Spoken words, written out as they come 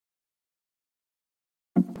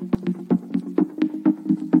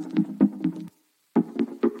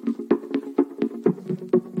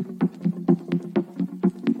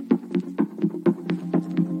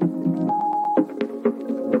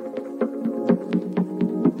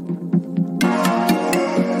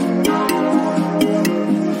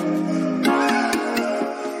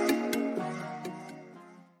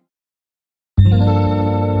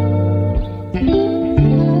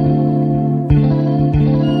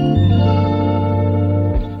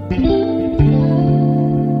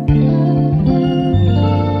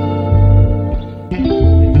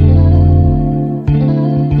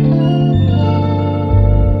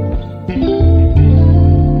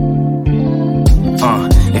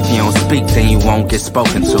Get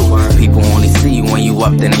spoken to. People only see you when you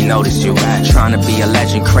up, then they notice you. Trying to be a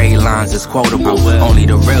legend, create lines is quotable. Only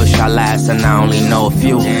the real shall last, and I only know a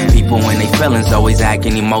few. People when they feelings always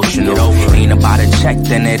acting emotional. Ain't about a check,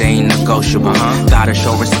 then it ain't negotiable. Gotta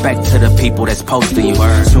show respect to the people that's posting you.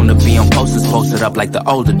 Soon to be on posters posted up like the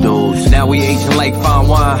older dudes. Now we aging like fine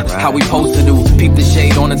wine, how we supposed to do. Peep the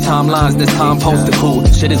shade on the timelines, this time posted cool.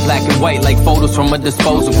 Shit is black and white like photos from a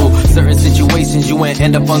disposable. Certain situations you ain't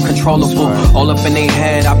end up uncontrollable. All up in their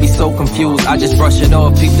head, I be so confused. I just brush it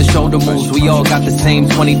off, peep the shoulder moves. We all got the same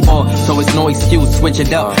 24, so it's no excuse. Switch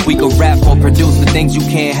it up, we could rap or produce. The things you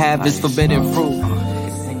can't have is forbidden fruit.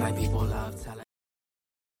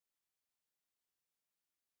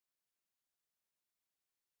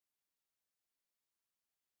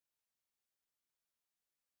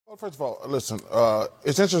 Well, first of all, listen,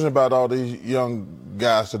 it's interesting about all these young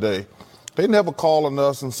guys today. They never call on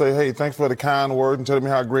us and say, hey, thanks for the kind word and telling me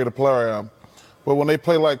how great a player I am. But when they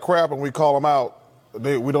play like crap and we call them out,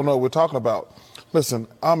 we don't know what we're talking about. Listen,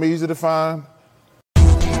 I'm easy to find.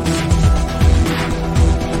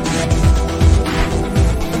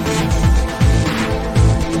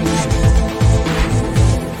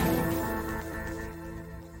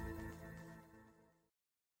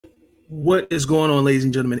 What is going on, ladies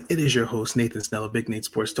and gentlemen? It is your host, Nathan Snell of Big Nate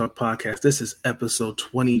Sports Talk Podcast. This is episode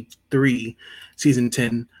 23, season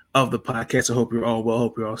 10 of the podcast. I hope you're all well.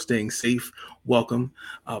 Hope you're all staying safe. Welcome.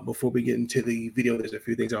 Before we get into the video, there's a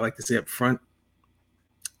few things I'd like to say up front.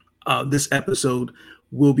 This episode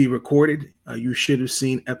will be recorded. You should have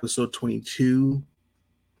seen episode 22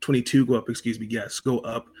 go up, go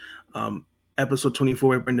up. Episode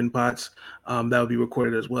 24 by Brendan Potts, that will be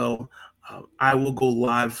recorded as well. I will go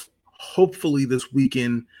live hopefully this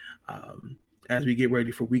weekend as we get ready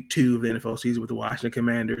for week 2 of the NFL season with the Washington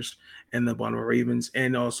Commanders and the Baltimore Ravens,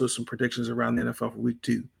 and also some predictions around the NFL for week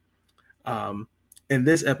 2. In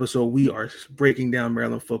this episode, we are breaking down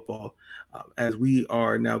Maryland football as we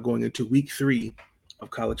are now going into week 3 of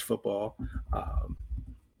college football.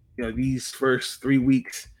 These first 3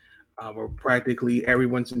 weeks were practically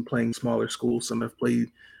everyone's been playing smaller schools. Some have played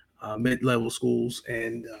mid-level schools,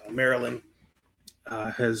 and Maryland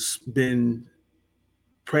has been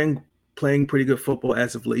playing pretty good football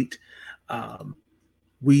as of late.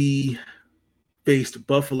 We faced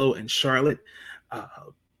Buffalo and Charlotte.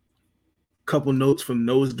 Couple notes from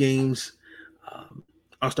those games.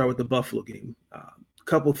 I'll start with the Buffalo game.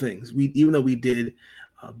 Couple things. Even though we did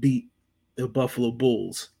beat the Buffalo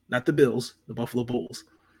Bulls, not the Bills, the Buffalo Bulls,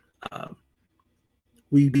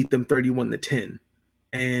 we beat them 31-10.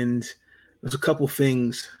 And there's a couple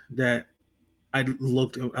things that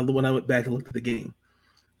when I went back and looked at the game,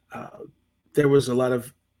 there was a lot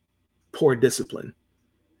of poor discipline.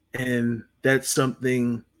 And that's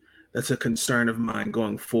something that's a concern of mine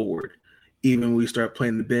going forward, even when we start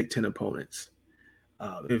playing the Big Ten opponents.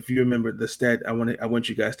 If you remember the stat I want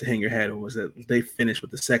you guys to hang your hat on was that they finished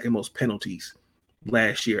with the second most penalties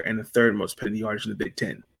last year and the third most penalty yardage in the Big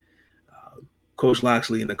Ten. Coach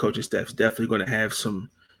Loxley and the coaching staff is definitely going to have some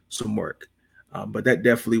work. But that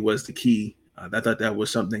definitely was the key. I thought that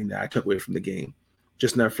was something that I took away from the game.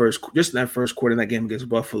 Just in that first quarter in that game against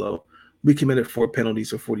Buffalo, we committed 4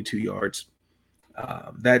 penalties of 42 yards.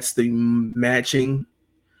 That's the matching.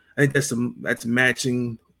 I think that's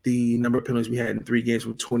matching the number of penalties we had in 3 games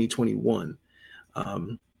from 2021,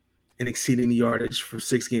 and exceeding the yardage for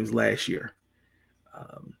 6 games last year.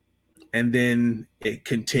 And then it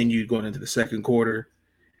continued going into the second quarter,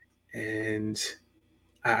 and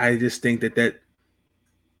I just think that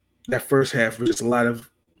first half was just a lot of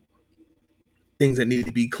things that needed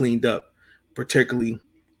to be cleaned up, particularly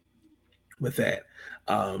with that.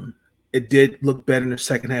 It did look better in the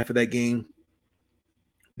second half of that game.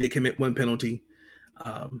 They commit 1 penalty.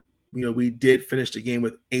 We did finish the game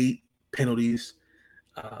with 8 penalties.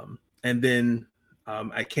 And then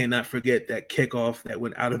I cannot forget that kickoff that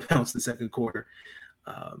went out of bounds in the second quarter.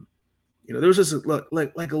 There was just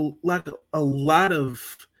a lot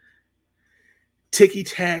of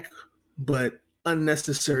ticky-tack, but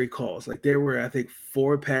unnecessary calls. Like there were, I think,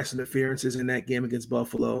 4 pass interferences in that game against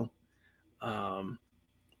Buffalo.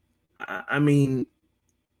 I mean,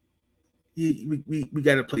 we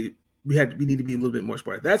got to play. We need to be a little bit more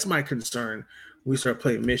smart. That's my concern. When we start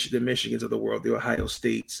playing the Michigans of the world, the Ohio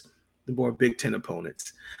States, the more Big Ten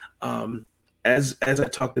opponents. As I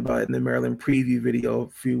talked about in the Maryland preview video a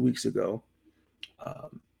few weeks ago,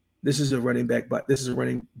 this is a running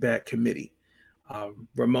back committee.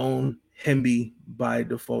 Ramon Hemby by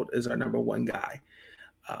default is our number 1 guy.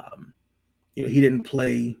 He didn't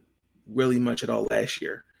play really much at all last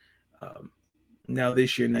year. Now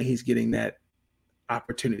this year, he's getting that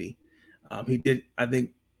opportunity. He did, I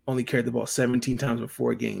think, only carried the ball 17 times in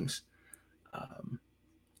 4 games.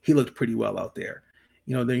 He looked pretty well out there.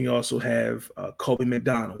 Then you also have Colby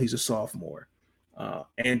McDonald. He's a sophomore.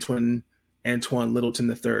 Antoine Littleton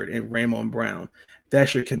III and Ramon Brown.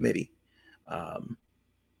 That's your committee.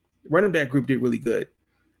 Running back group did really good.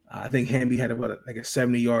 I think Hamby had about a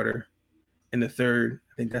 70-yarder in the third.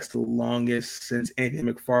 I think that's the longest since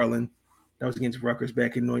Anthony McFarland. That was against Rutgers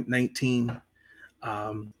back in 19.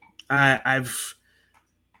 I've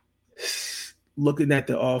looking at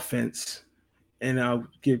the offense, and I'll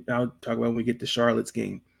talk about when we get to Charlotte's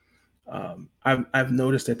game. I've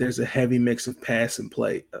noticed that there's a heavy mix of pass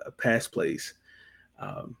plays,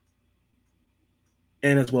 and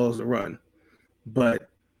as well as the run. But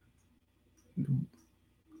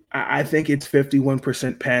I think it's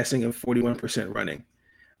 51% passing and 41% running,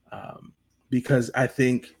 because I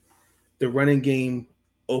think the running game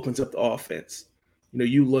opens up the offense.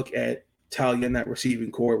 You look at Talia in that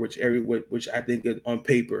receiving core, which I think on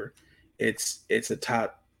paper, it's a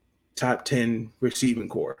top 10 receiving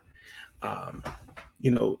core. I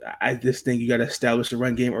just think you got to establish the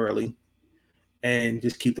run game early and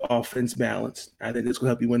just keep the offense balanced. I think this will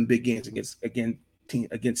help you win big games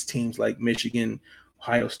against teams like Michigan,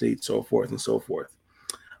 Ohio State, so forth and so forth.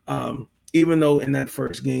 Even though in that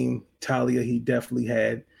first game, Talia, he definitely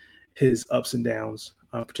had his ups and downs,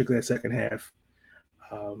 particularly that second half.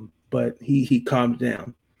 But he calmed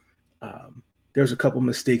down. There's a couple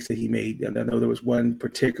mistakes that he made. And I know there was one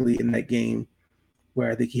particularly in that game where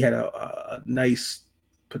I think he had a nice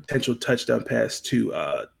potential touchdown pass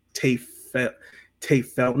to Tay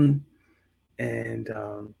Felton, and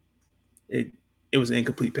it was an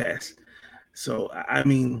incomplete pass. So, I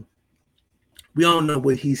mean, we all know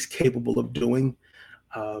what he's capable of doing.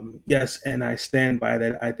 Yes, and I stand by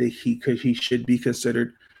that. I think he should be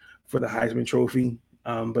considered for the Heisman Trophy.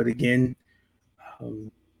 But again,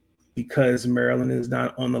 because Maryland is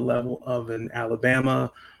not on the level of an Alabama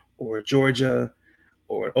or Georgia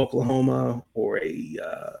or Oklahoma or a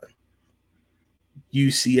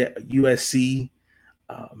USC,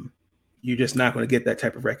 you're just not going to get that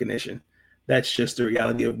type of recognition. That's just the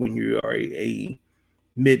reality of when you are a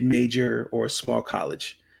mid-major or a small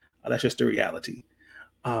college. That's just the reality.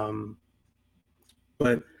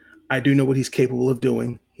 But I do know what he's capable of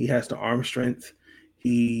doing. He has the arm strength.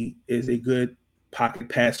 He is a good pocket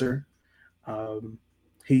passer.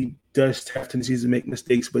 He does have tendencies to make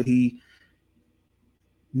mistakes, but he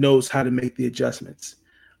knows how to make the adjustments.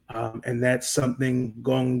 And that's something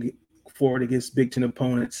going forward against Big Ten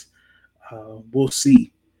opponents. We'll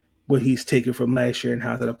see what he's taken from last year and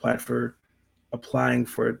how that applying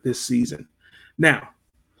for this season. Now,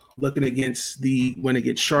 looking against the win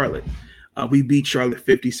against Charlotte, we beat Charlotte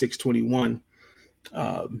 56-21.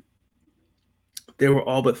 There were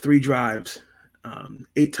all but 3 drives,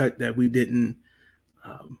 8 that we didn't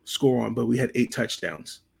score on, but we had 8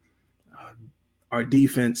 touchdowns. Our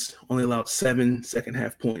defense only allowed 7 second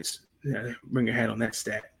half points. Bring your hat on that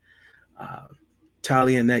stat.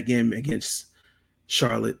 Talia in that game against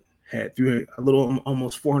Charlotte had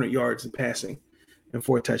almost 400 yards in passing and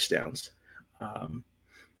 4 touchdowns.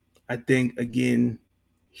 I think, again,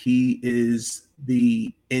 he is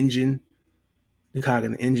the engine, the cog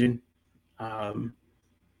in the engine.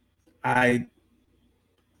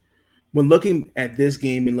 When looking at this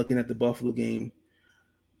game and looking at the Buffalo game,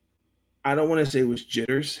 I don't want to say it was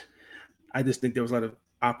jitters. I just think there was a lot of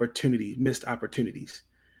missed opportunities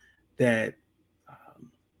that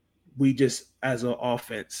we just, as an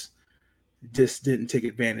offense, just didn't take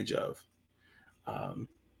advantage of.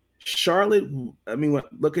 Charlotte, I mean,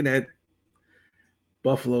 looking at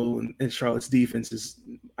Buffalo and Charlotte's defenses,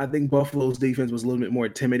 I think Buffalo's defense was a little bit more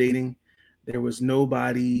intimidating. There was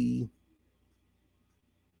nobody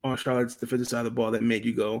on Charlotte's defensive side of the ball that made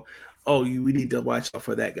you go, oh, we need to watch out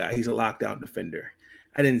for that guy. He's a lockdown defender.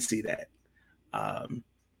 I didn't see that.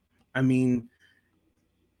 I mean,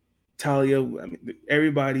 Talia,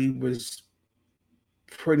 everybody was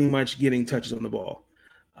pretty much getting touches on the ball.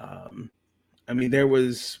 I mean, there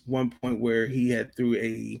was one point where he had threw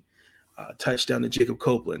a touchdown to Jacob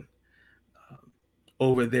Copeland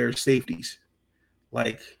over their safeties.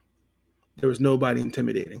 Like, there was nobody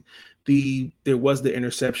intimidating. There was the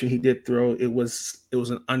interception he did throw. It was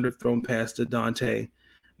an underthrown pass to Dante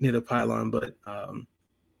near the pylon, but I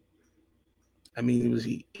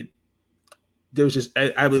mean, there was just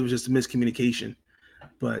I believe it was just a miscommunication.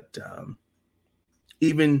 But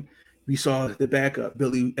even we saw the backup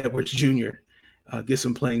Billy Edwards Jr. Get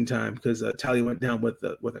some playing time because Tally went down with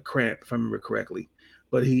a cramp, if I remember correctly.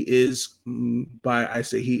 But he is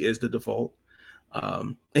he is the default.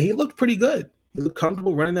 And he looked pretty good. He looked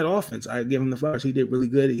comfortable running that offense. I give him the flowers. He did really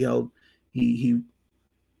good. He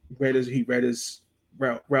read his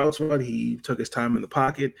routes right. He took his time in the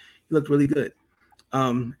pocket. He looked really good.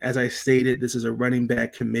 As I stated, this is a running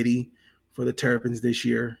back committee for the Terrapins this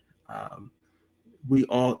year. We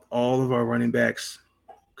all of our running backs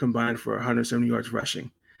combined for 170 yards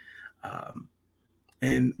rushing.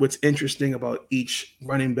 And what's interesting about each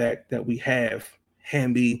running back that we have,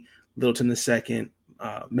 Hamby, Littleton II,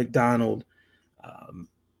 McDonald,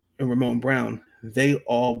 and Ramon Brown, they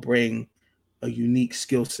all bring a unique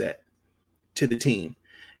skill set to the team.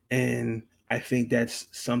 And I think that's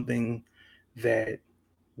something that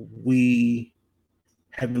we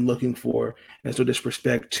have been looking for. And so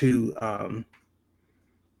disrespect to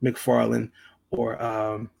McFarland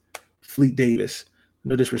or Fleet Davis,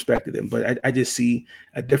 no disrespect to them, but I just see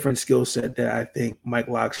a different skill set that I think Mike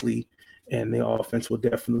Loxley and the offense will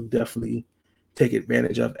definitely take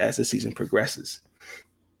advantage of as the season progresses.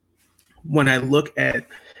 When I look at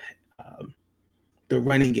the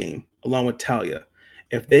running game, along with Talia,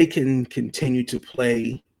 if they can continue to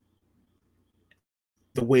play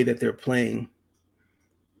the way that they're playing,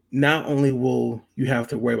 not only will you have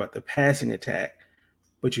to worry about the passing attack,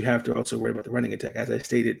 but you have to also worry about the running attack. As I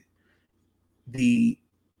stated, the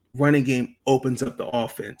running game opens up the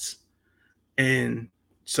offense. And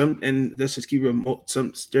let's just keep remote.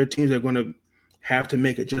 There are teams that are going to have to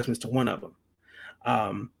make adjustments to one of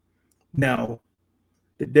them. Now,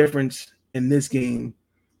 the difference in this game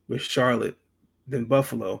with Charlotte than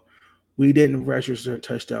Buffalo, we didn't register a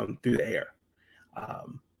touchdown through the air.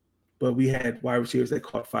 But we had wide receivers that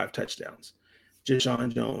caught 5 touchdowns.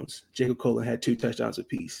 Jashawn Jones, Jacob Copeland had 2 touchdowns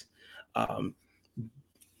apiece.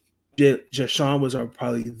 Jashawn was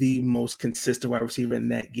probably the most consistent wide receiver in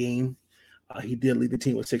that game. He did lead the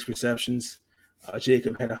team with 6 receptions.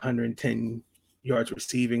 Jacob had 110 yards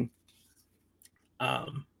receiving.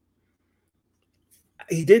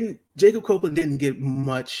 Jacob Copeland didn't get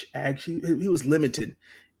much action. He was limited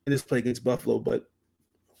in his play against Buffalo, but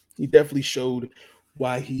he definitely showed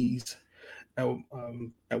why he's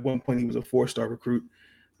at one point he was a 4-star recruit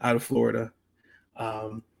out of Florida.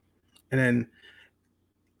 And then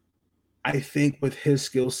I think with his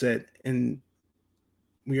skill set and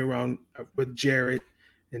around with Jarrett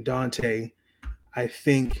and Dante, I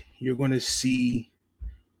think you're going to see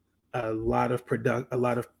a lot of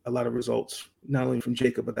results, not only from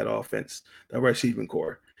Jacob but that offense, that receiving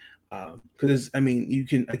core. Because I mean,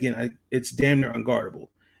 it's damn near unguardable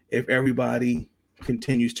if everybody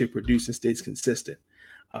continues to produce and stays consistent.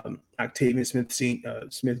 Octavian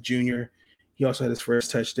Smith Jr., he also had his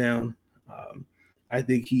first touchdown. I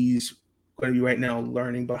think he's going to be right now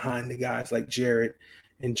learning behind the guys like Jarrett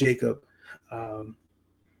and Jacob.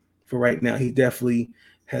 For right now, he definitely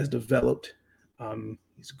has developed.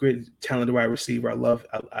 He's a great, talented wide receiver.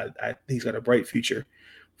 I think he's got a bright future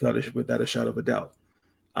without a shadow of a doubt.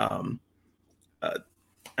 I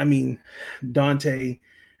mean, Dante,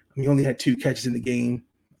 he only had 2 catches in the game.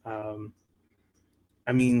 I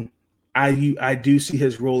mean, I do see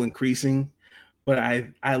his role increasing, but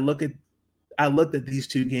I looked at these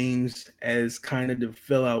 2 games as kind of to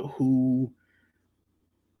fill out who.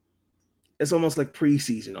 It's almost like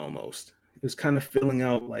preseason almost. It's kind of filling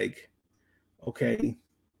out like, okay,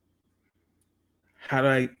 how do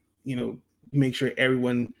I, make sure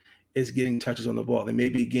everyone is getting touches on the ball? There may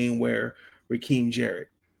be a game where Rakeem Jarrett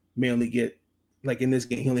may only get, like in this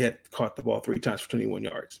game, he only had caught the ball 3 times for 21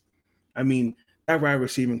 yards. I mean, that wide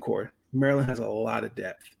receiving core, Maryland has a lot of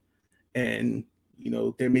depth, and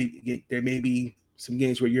there may be some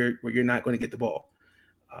games where you're not going to get the ball,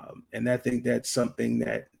 and I think that's something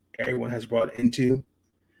that everyone has brought into.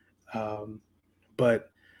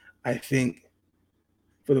 But I think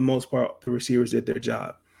for the most part, the receivers did their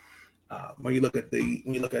job. When you look at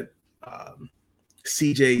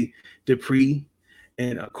CJ Dupree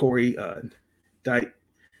and Corey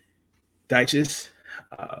Dyches,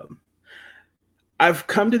 I've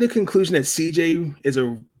come to the conclusion that CJ is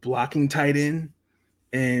a blocking tight end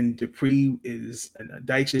and Dupree and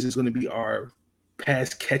Deiches is going to be our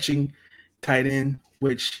pass catching tight end,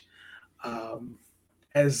 which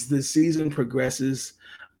as the season progresses,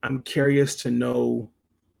 I'm curious to know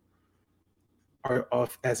our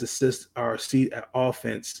off as assist our seat at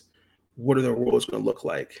offense, what are the roles going to look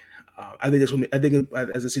like? I think it's going to. I think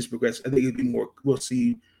as the season progresses, I think it'll be more. We'll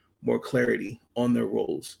see more clarity on their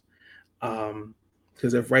roles.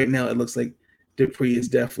 Because if right now it looks like Dupree is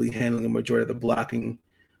definitely handling a majority of the blocking,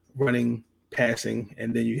 running, passing,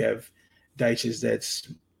 and then you have Deiches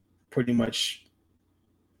that's pretty much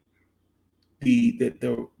the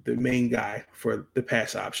main guy for the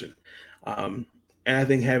pass option. And I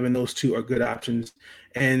think having those two are good options,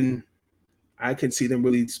 and I can see them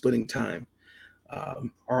really splitting time.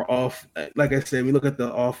 Like I said, we look at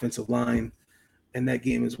the offensive line in that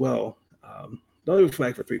game as well. Don't even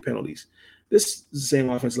flag for 3 penalties. This is the same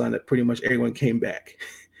offensive line that pretty much everyone came back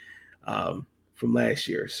from last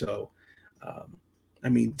year. So, I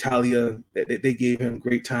mean, Talia, they gave him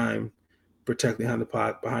great time protecting behind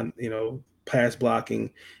pass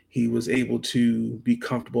blocking. He was able to be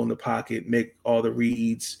comfortable in the pocket, make all the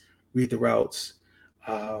reads, read the routes.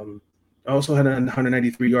 Also had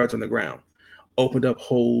 193 yards on the ground, opened up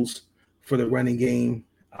holes for the running game.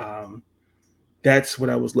 That's what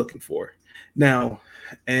I was looking for. Now,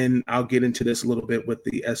 and I'll get into this a little bit with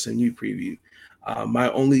the SMU preview.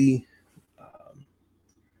 My only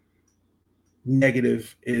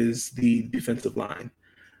negative is the defensive line.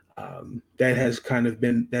 That has kind of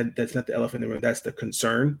been that's not the elephant in the room. That's the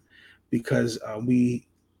concern, because we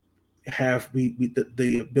have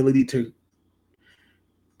the ability to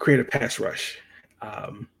create a pass rush. I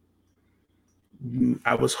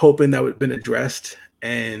was hoping that would have been addressed,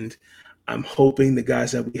 and I'm hoping the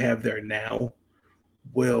guys that we have there now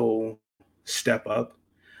will step up.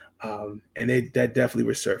 And that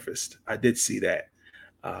definitely resurfaced. I did see that.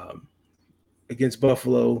 Against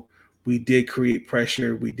Buffalo, we did create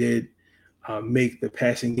pressure. We did make the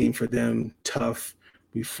passing game for them tough.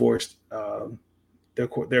 We forced their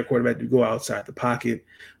quarterback to go outside the pocket.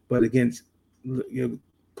 But against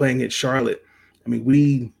playing at Charlotte, I mean,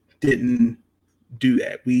 we didn't do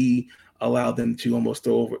that. We allowed them to almost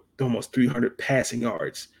throw over almost 300 passing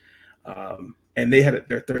yards, and they had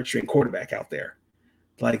their third string quarterback out there.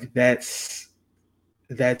 Like that's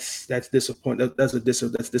disappointing.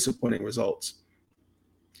 That's disappointing results.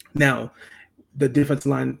 Now, the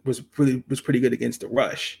defensive line was pretty good against the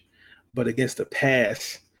rush, but against the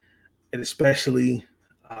pass, and especially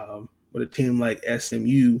with a team like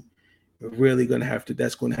SMU, we're really going to have to.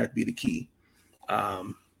 That's going to have to be the key. I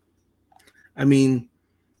mean,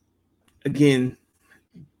 again,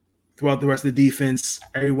 throughout the rest of the defense,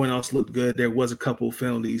 everyone else looked good. There was a couple of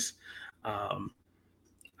penalties. I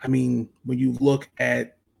mean, when you look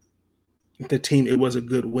at the team, it was a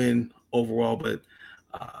good win overall, but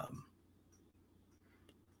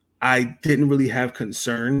I didn't really have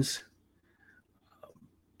concerns.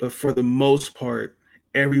 But for the most part,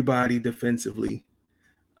 everybody defensively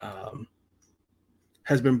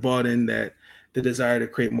has been bought in that the desire to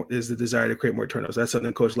create more turnovers. That's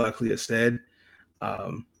something Coach Lockley has said.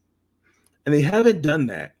 And they haven't done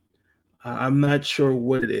that. I'm not sure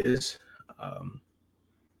what it is.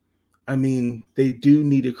 I mean, they do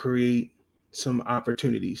need to create some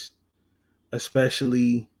opportunities,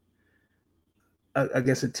 especially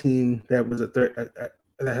against a team that was a third,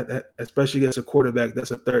 especially against a quarterback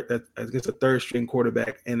against a third string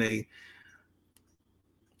quarterback and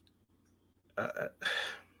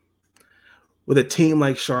with a team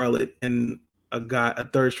like Charlotte and a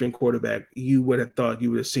third string quarterback. You would have thought you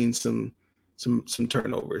would have seen some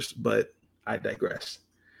turnovers, but I digress.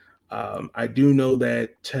 I do know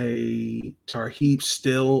that Tarheeb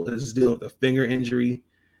still is dealing with a finger injury.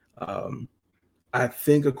 I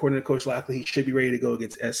think, according to Coach Lockley, he should be ready to go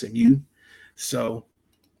against SMU. So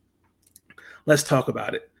let's talk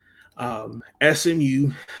about it.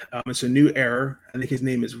 SMU, it's a new era. I think his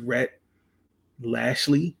name is Rhett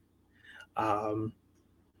Lashley.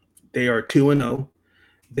 They are 2-0.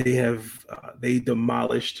 They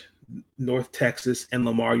demolished North Texas and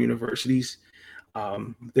Lamar universities.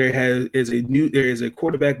 There is a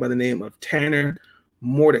quarterback by the name of Tanner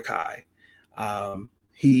Mordecai.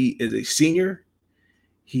 He is a senior.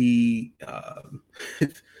 He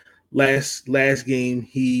last game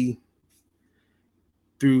he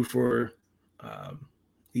threw for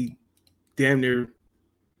he damn near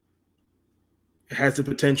has the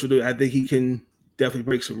potential to. I think he can definitely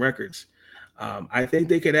break some records. I think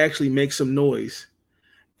they could actually make some noise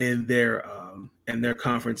in their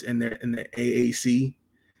conference in the AAC.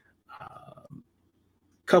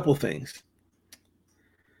 Couple things.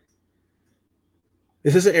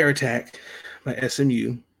 This is an air attack by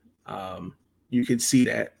SMU. You can see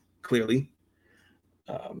that clearly.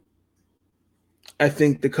 I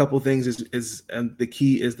think the couple things is the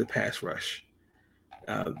key is the pass rush.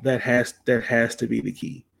 That has to be the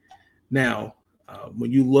key. Now,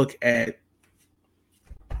 when you look at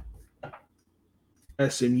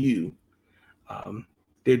SMU,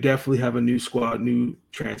 they definitely have a new squad, new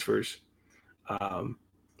transfers. Um,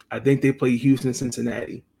 I think they play Houston,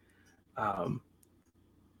 Cincinnati. Um,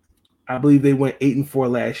 I believe they went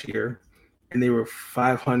 8-4 last year, and they were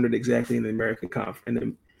 500 exactly in the American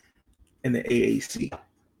Conference in the AAC.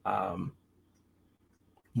 Um,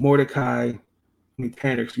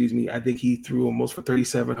 Tanner, excuse me. I think he threw almost for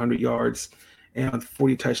 3,700 yards and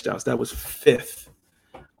 40 touchdowns. That was fifth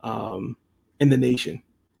in the nation.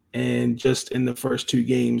 And just in the first two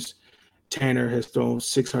games, Tanner has thrown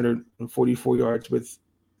 644 yards with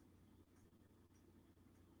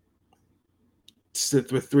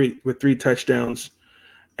three touchdowns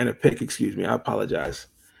and a pick. Excuse me, I apologize.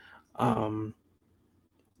 That's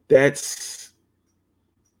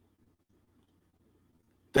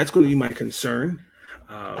going to be my concern,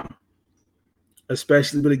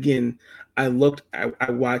 especially. But again, I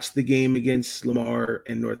watched the game against Lamar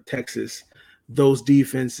and North Texas. Those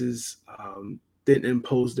defenses didn't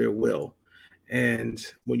impose their will, and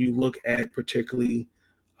when you look at particularly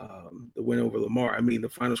the win over Lamar, I mean, the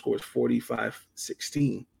final score is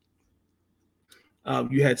 45-16.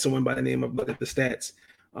 You had someone by the name of, look at the stats,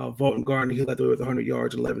 Volton Gardner, he led the way with 100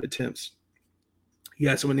 yards and 11 attempts. You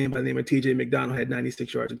had someone named by the name of TJ McDonald, had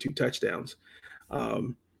 96 yards and 2 touchdowns.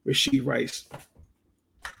 Rasheed Rice,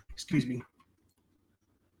 excuse me,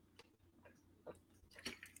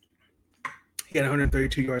 he had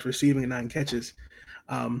 132 yards receiving and 9 catches.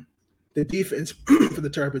 The defense for the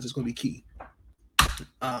Terrapins is going to be key,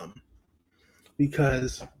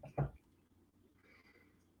 because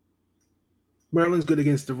Maryland's good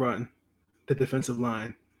against the run, the defensive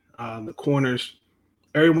line, the corners,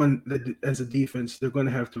 everyone that as a defense, they're going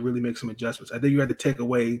to have to really make some adjustments. I think you had to take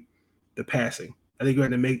away the passing. I think you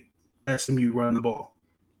had to make SMU run the ball.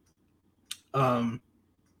 On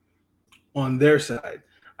their side,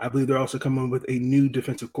 I believe they're also coming with a new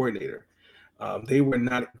defensive coordinator. They were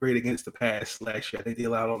not great against the pass last year. I think they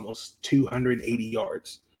allowed almost 280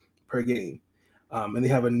 yards per game. And they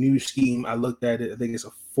have a new scheme. I looked at it. I think it's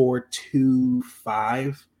a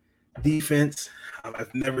 4-2-5 defense.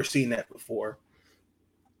 I've never seen that before.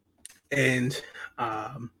 And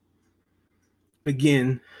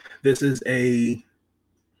again, this is a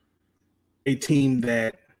team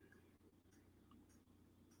that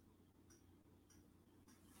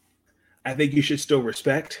I think you should still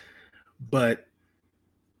respect, but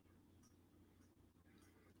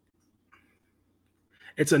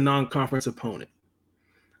it's a non-conference opponent.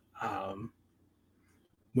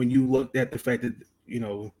 When you looked at the fact that,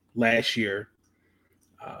 last year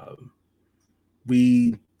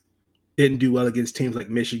we didn't do well against teams like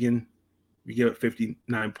Michigan. We gave up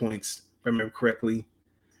 59 points, if I remember correctly.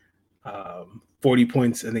 40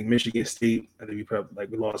 points, I think, Michigan State. I think we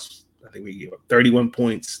lost. I think we gave up 31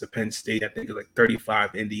 points to Penn State. I think it was like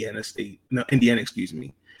 35 Indiana, excuse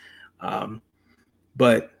me.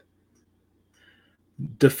 But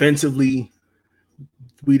defensively,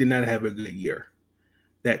 we did not have a good year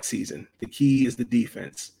that season. The key is the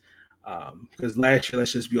defense. Because last year,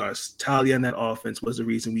 let's just be honest, Talia on that offense was the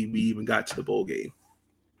reason we even got to the bowl game.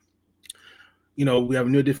 We have a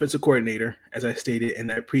new defensive coordinator, as I stated in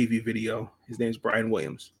that preview video. His name is Brian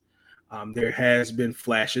Williams. There has been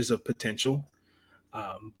flashes of potential.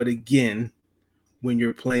 But again, when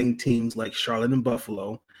you're playing teams like Charlotte and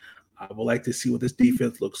Buffalo, I would like to see what this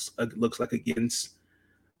defense looks like against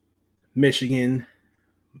Michigan,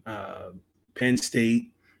 Penn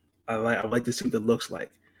State. I'd like to see what it looks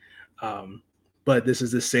like. But this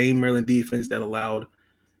is the same Maryland defense that allowed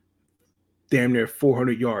damn near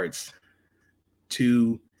 400 yards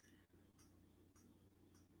to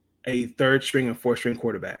a third string and fourth string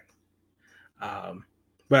quarterback.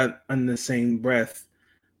 But in the same breath,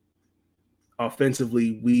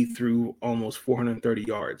 offensively, we threw almost 430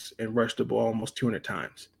 yards and rushed the ball almost 200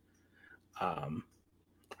 times.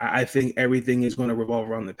 I think everything is going to revolve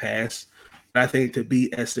around the pass. But I think to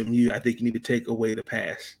beat SMU, I think you need to take away the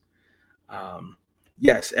pass.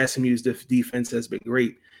 Yes, SMU's defense has been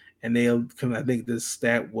great. And I think the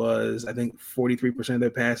stat was, 43% of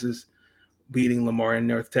their passes beating Lamar in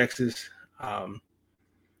North Texas. But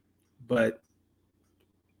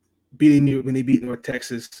when they beat North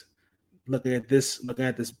Texas, looking at this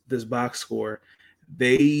box score,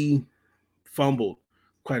 they fumbled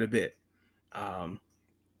quite a bit.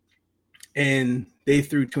 And they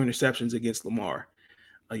threw 2 interceptions against Lamar.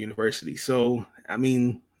 university. So, I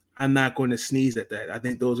mean, I'm not going to sneeze at that. I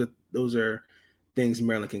think those are things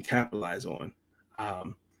Maryland can capitalize on.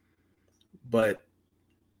 But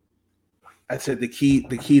I said the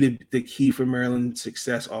key for Maryland's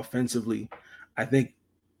success offensively, I think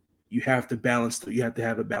you have to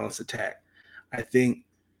have a balanced attack. I think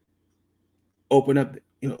open up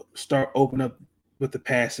with the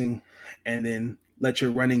passing, and then let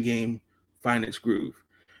your running game find its groove.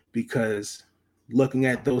 Because watching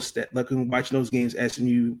those games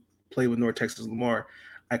SMU play with North Texas Lamar,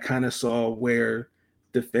 I kind of saw where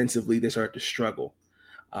defensively they start to struggle.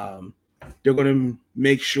 They're going to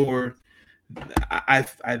make sure. I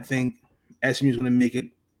think SMU is going to make it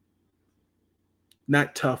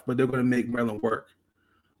not tough, but they're going to make Maryland work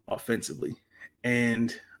offensively,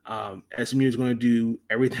 and SMU is going to do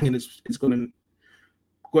everything, and it's going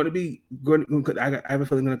to be good. I have a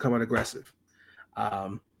feeling going to come out aggressive,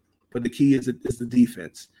 but the key is the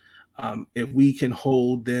defense. If we can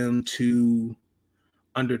hold them to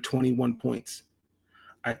under 21 points,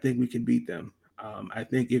 I think we can beat them. I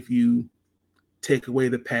think if you take away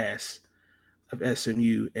the pass of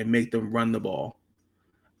SMU and make them run the ball,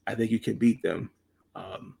 I think you can beat them.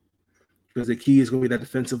 Because the key is going to be that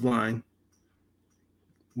defensive line.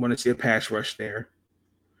 I want to see a pass rush there.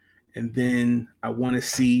 And then I want to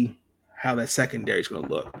see how that secondary is going to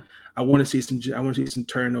look. I want to see some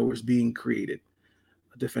turnovers being created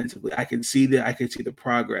defensively. I can see the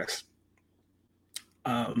progress.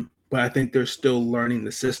 But I think they're still learning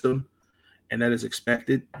the system, and that is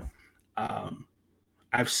expected.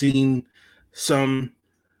 I've seen some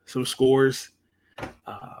scores.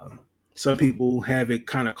 Some people have it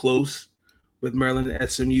kind of close with Maryland and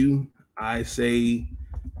SMU. I say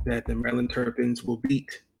that the Maryland Terrapins will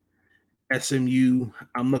beat SMU.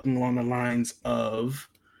 I'm looking along the lines of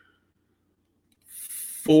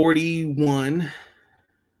 41-19.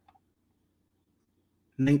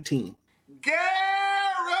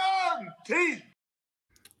 Guaranteed.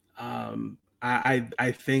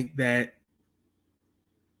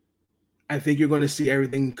 I think you're going to see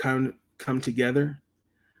everything come together.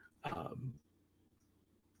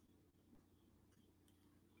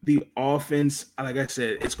 The offense, like I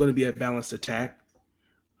said, it's going to be a balanced attack.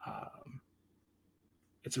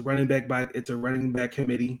 It's a running back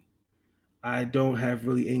committee. I don't have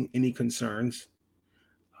really any concerns.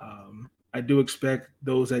 I do expect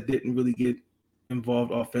those that didn't really get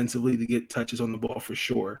involved offensively to get touches on the ball for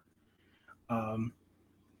sure.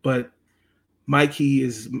 But my key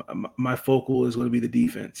is my focal is going to be the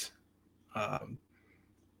defense. I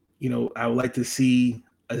would like to see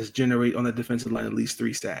us generate on the defensive line at least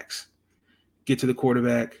 3 sacks. Get to the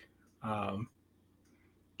quarterback,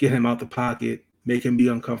 get him out the pocket, make him be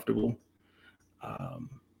uncomfortable.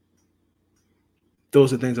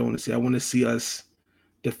 Those are things I want to see. I want to see us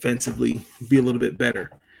defensively be a little bit better.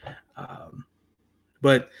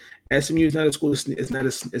 But SMU is not a school. It's not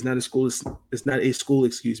a school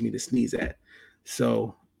to sneeze at.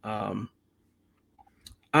 So I'm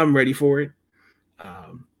ready for it.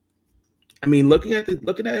 I mean, looking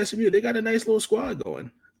at SMU, they got a nice little squad going.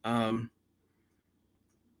 I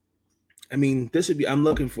mean, this would be. I'm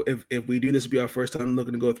looking for if we do this, would be our first time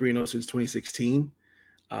looking to go 3-0 since 2016.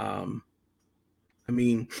 I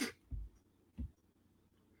mean,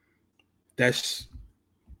 that's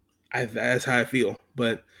how I feel.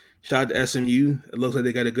 But shout out to SMU. It looks like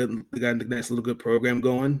they got a nice little good program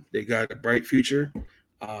going. They got a bright future.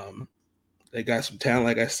 They got some talent,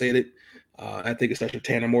 like I stated. I think it's Dr.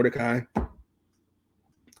 Tanner Mordecai.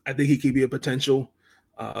 I think he could be a potential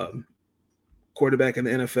quarterback in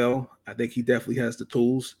the NFL. I think he definitely has the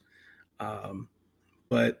tools.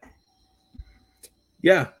 But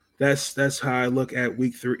yeah, that's how I look at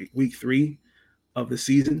week three of the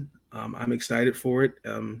season. I'm excited for it.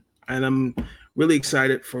 And I'm really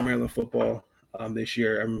excited for Maryland football this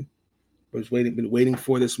year. Been waiting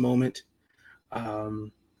for this moment.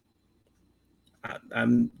 I'm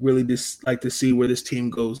really just like to see where this team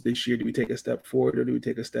goes this year. Do we take a step forward or do we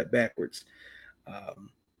take a step backwards?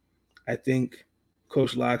 I think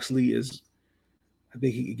Coach Loxley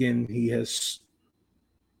he has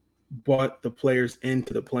brought the players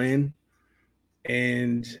into the plan,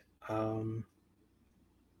 and I'm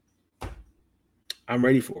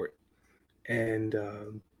ready for it. And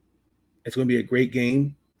it's going to be a great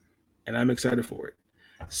game, and I'm excited for it.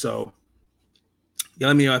 So,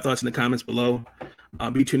 let me know your thoughts in the comments below.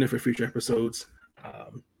 Be tuned in for future episodes.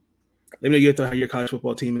 Let me know your thoughts how your college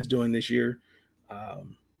football team is doing this year.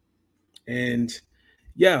 And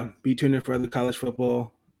yeah, be tuned in for other college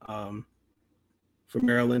football for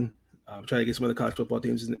Maryland. Try to get some other college football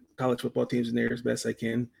teams in there as best I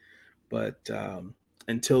can. But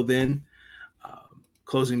Until then,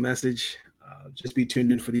 closing message, just be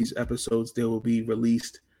tuned in for these episodes. They will be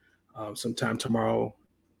released sometime tomorrow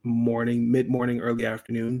morning, mid-morning, early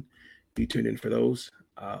afternoon. Be tuned in for those.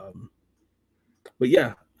 But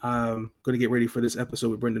yeah, I'm going to get ready for this episode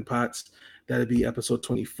with Brendan Potts. That'll be episode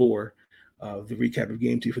 24, the recap of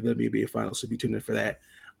Game 2 for the WNBA Finals. So be tuned in for that.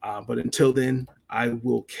 But until then, I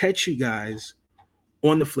will catch you guys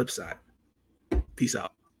on the flip side. Peace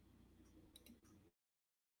out.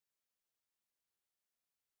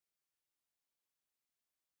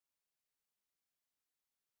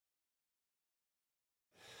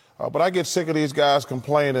 But I get sick of these guys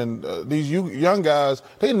complaining. These young guys,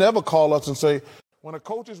 they never call us and say, when a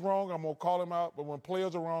coach is wrong, I'm going to call him out. But when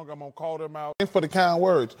players are wrong, I'm going to call them out. Thanks for the kind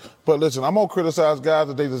words. But listen, I'm going to criticize guys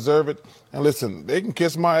that they deserve it. And listen, they can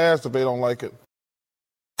kiss my ass if they don't like it.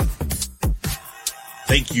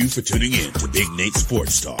 Thank you for tuning in to Big Nate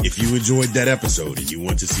Sports Talk. If you enjoyed that episode and you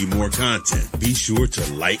want to see more content, be sure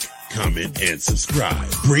to like, comment, and subscribe.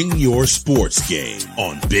 Bring your sports game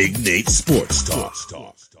on Big Nate Sports Talk.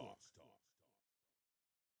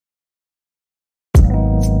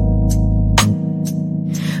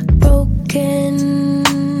 Broken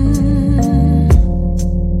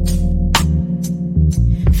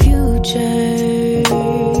future,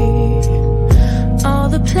 all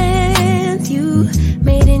the plans you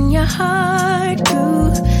made in your heart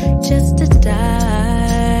grew just to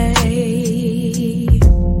die.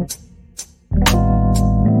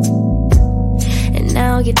 And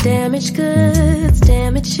now your damaged goods,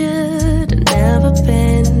 damage should have never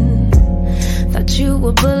been. Thought you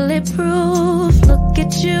were bulletproof, look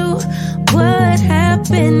at you, what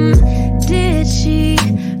happened? Did she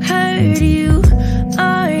hurt you?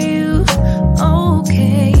 Are you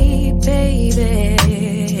okay, baby?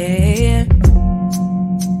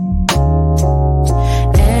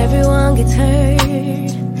 Everyone gets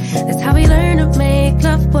hurt, that's how we learn to make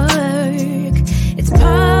love work.